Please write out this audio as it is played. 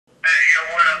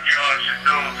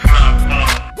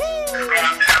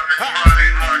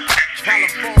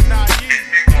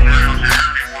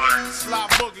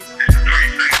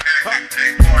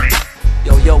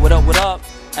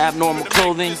Abnormal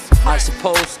Clothing, I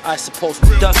suppose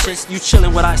Productions. You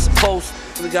chillin' with I suppose.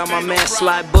 We got my man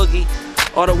Sly Boogie,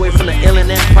 all the way from the Inland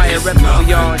Empire, reppin' for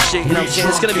y'all and shit. You know what I'm saying?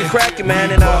 It's gonna be cracking,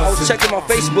 man. And I was checking my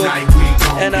Facebook,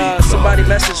 and somebody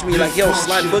messaged me like, "Yo,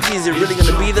 Sly Boogie, is it really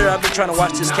gonna be there? I've been trying to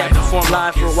watch this cat perform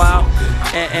live for a while,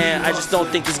 and I just don't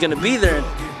think he's gonna be there." And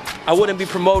I wouldn't be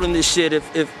promoting this shit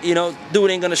if you know, dude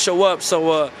ain't gonna show up.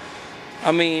 So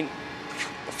I mean,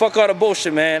 fuck all the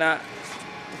bullshit, man.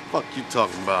 Fuck you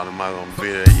talking about? Am I gonna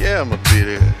be there? Yeah, I'm gonna be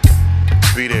there.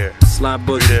 Be there. Sly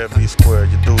Boogie. Be there, be square.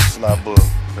 You do Sly Boogie.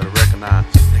 Better recognize.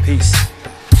 Peace.